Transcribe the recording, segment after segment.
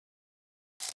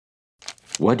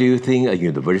What do you think a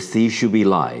university should be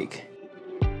like?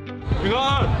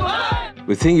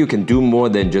 We think you can do more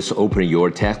than just open your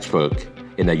textbook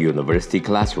in a university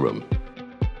classroom.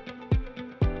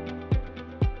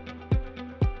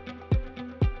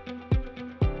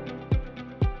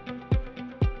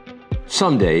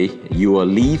 Someday, you will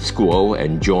leave school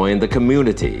and join the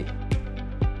community.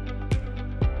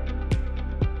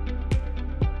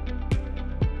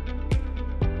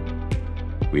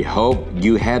 We hope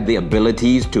you have the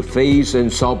abilities to face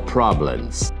and solve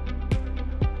problems.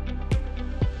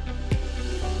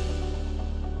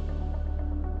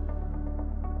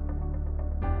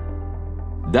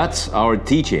 Thus, our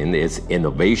teaching is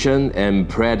innovation and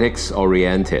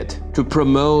practice-oriented to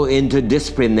promote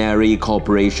interdisciplinary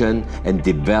cooperation and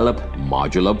develop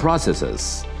modular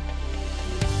processes.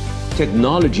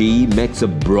 Technology makes a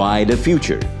brighter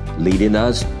future, leading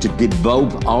us to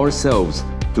devote ourselves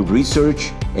to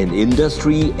research and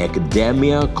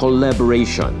industry-academia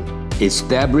collaboration,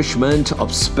 establishment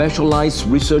of specialized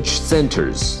research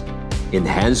centers,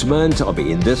 enhancement of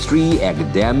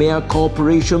industry-academia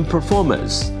cooperation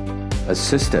performance,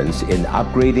 assistance in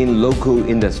upgrading local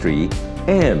industry,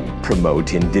 and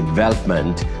promoting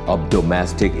development of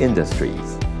domestic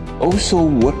industries. Also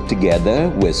work together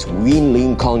with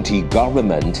Yunlin County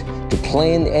government to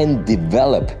plan and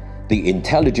develop the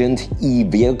Intelligent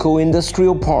E-Vehicle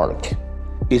Industrial Park.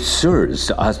 It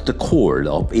serves as the core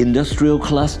of industrial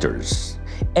clusters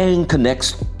and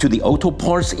connects to the auto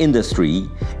parts industry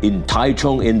in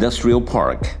Taichung Industrial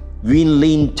Park,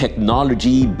 Yunlin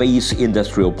Technology-Based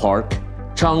Industrial Park,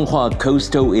 Changhua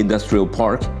Coastal Industrial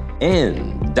Park,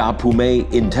 and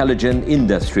Dapume Intelligent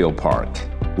Industrial Park.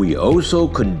 We also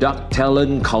conduct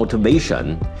talent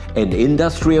cultivation and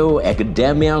industrial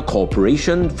academia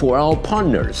cooperation for our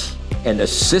partners and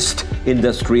assist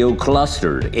industrial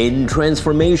cluster in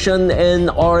transformation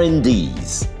and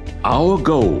R&Ds. Our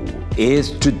goal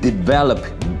is to develop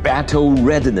battle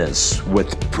readiness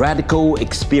with practical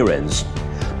experience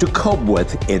to cope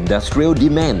with industrial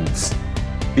demands.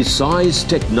 Besides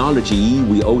technology,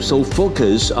 we also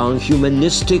focus on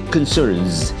humanistic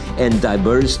concerns and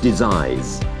diverse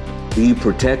designs. We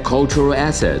protect cultural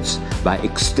assets by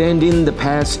extending the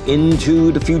past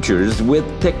into the futures with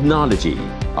technology.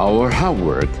 Our hard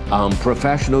work on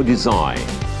professional design,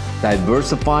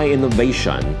 diversified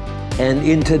innovation, and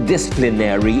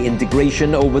interdisciplinary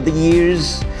integration over the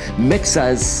years makes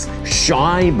us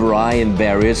shine bright in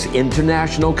various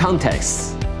international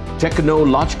contexts.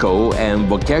 Technological and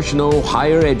vocational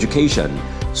higher education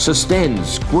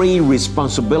sustains great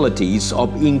responsibilities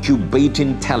of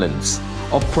incubating talents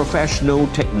of professional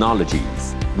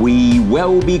technologies. We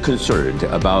will be concerned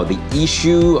about the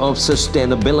issue of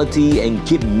sustainability and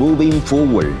keep moving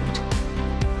forward.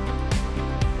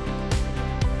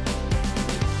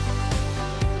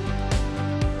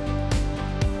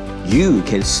 You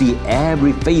can see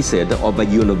every facet of a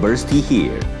university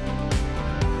here.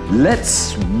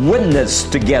 Let's witness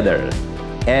together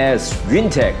as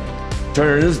YunTech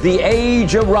turns the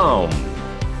age around.